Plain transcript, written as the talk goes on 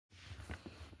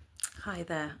Hi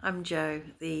there, I'm Jo,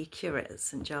 the curate at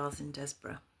St Giles in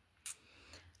Desborough.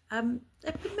 There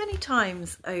have been many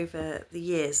times over the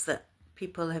years that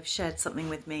people have shared something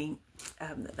with me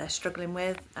that they're struggling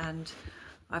with, and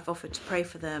I've offered to pray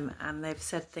for them, and they've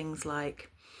said things like,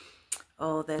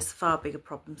 oh, there's far bigger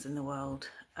problems in the world,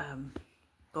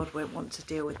 God won't want to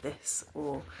deal with this,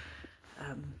 or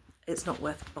it's not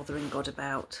worth bothering God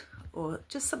about, or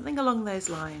just something along those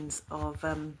lines of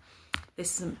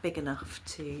this isn't big enough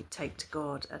to take to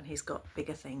God and he's got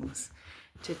bigger things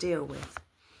to deal with.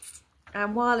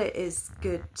 And while it is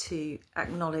good to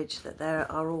acknowledge that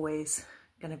there are always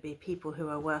going to be people who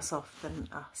are worse off than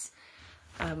us,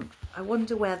 I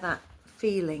wonder where that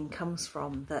feeling comes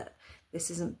from, that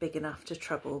this isn't big enough to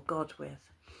trouble God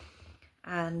with.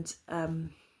 And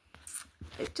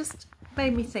it just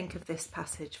made me think of this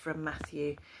passage from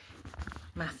Matthew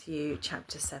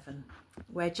chapter 7,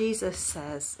 where Jesus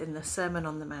says in the Sermon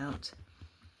on the Mount,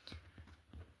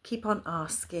 keep on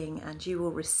asking and you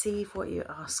will receive what you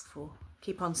ask for.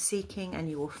 Keep on seeking and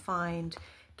you will find.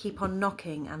 Keep on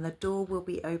knocking and the door will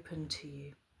be opened to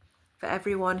you. For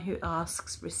everyone who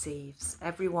asks receives,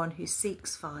 everyone who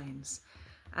seeks finds,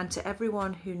 and to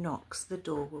everyone who knocks the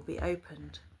door will be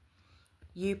opened.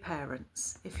 You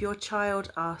parents, if your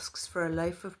child asks for a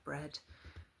loaf of bread,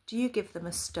 do you give them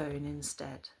a stone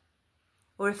instead?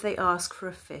 Or if they ask for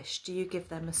a fish, do you give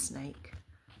them a snake?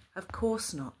 Of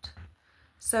course not.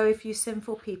 So if you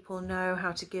sinful people know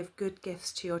how to give good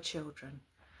gifts to your children,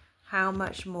 how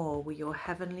much more will your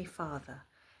heavenly Father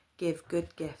give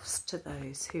good gifts to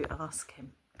those who ask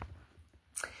him?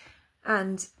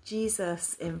 And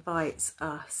Jesus invites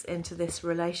us into this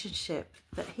relationship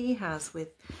that he has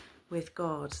with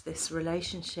God, this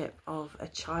relationship of a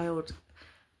child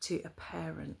to a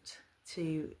parent,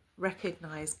 to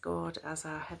recognise God as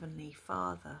our Heavenly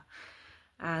Father.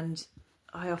 And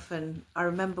I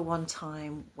remember one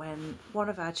time when one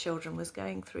of our children was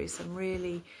going through some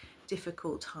really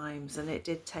difficult times, and it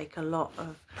did take a lot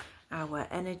of our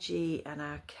energy and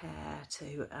our care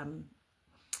to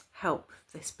help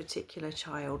this particular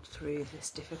child through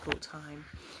this difficult time.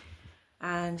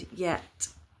 And yet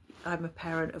I'm a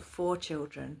parent of 4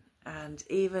 children, and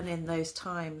even in those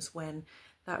times when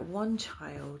that one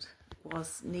child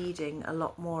was needing a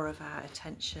lot more of our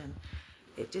attention,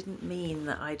 it didn't mean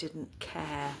that I didn't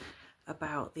care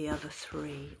about the other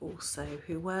 3 also,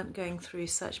 who weren't going through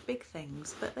such big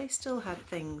things, but they still had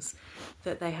things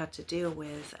that they had to deal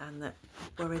with and that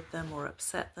worried them or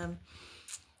upset them.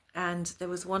 And there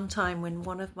was one time when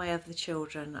one of my other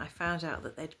children, I found out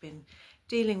that they'd been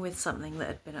dealing with something that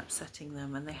had been upsetting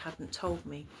them and they hadn't told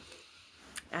me.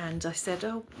 And I said,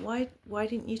 oh, why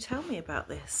didn't you tell me about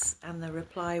this? And the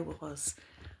reply was,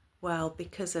 well,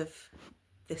 because of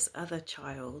this other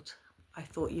child, I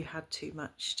thought you had too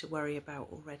much to worry about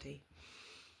already.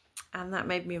 And that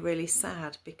made me really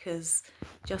sad, because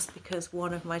just because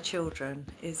one of my children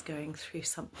is going through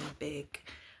something big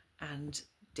and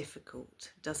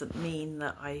difficult doesn't mean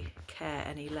that I care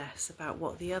any less about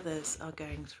what the others are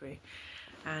going through.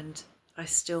 And I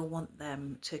still want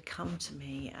them to come to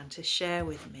me and to share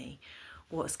with me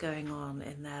what's going on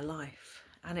in their life.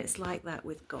 And it's like that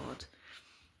with God,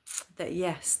 that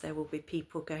yes, there will be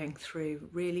people going through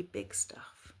really big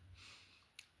stuff,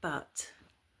 but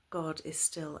God is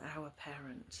still our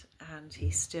parent, and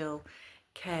he still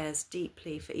cares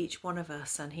deeply for each one of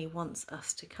us, and he wants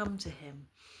us to come to him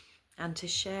and to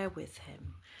share with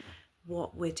him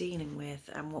what we're dealing with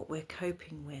and what we're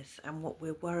coping with and what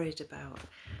we're worried about.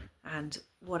 And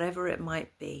whatever it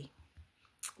might be,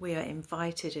 we are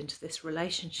invited into this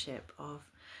relationship of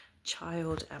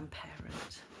child and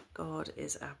parent. God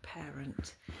is our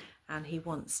parent, and he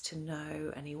wants to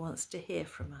know and he wants to hear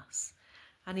from us.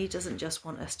 And he doesn't just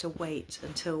want us to wait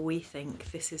until we think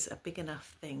this is a big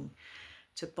enough thing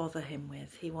to bother him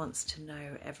with. He wants to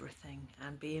know everything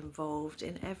and be involved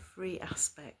in every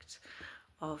aspect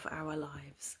of our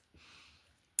lives.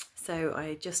 So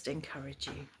I just encourage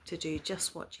you to do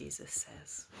just what Jesus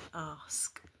says.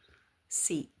 Ask,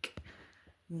 seek,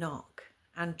 knock,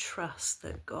 and trust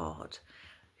that God,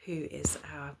 who is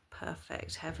our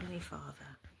perfect Heavenly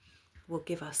Father, will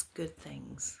give us good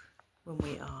things when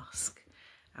we ask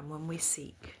and when we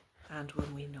seek and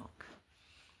when we knock.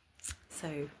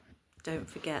 So don't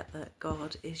forget that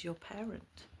God is your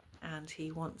parent, and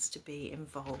he wants to be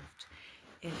involved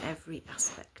in every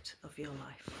aspect of your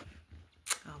life.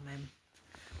 Amen.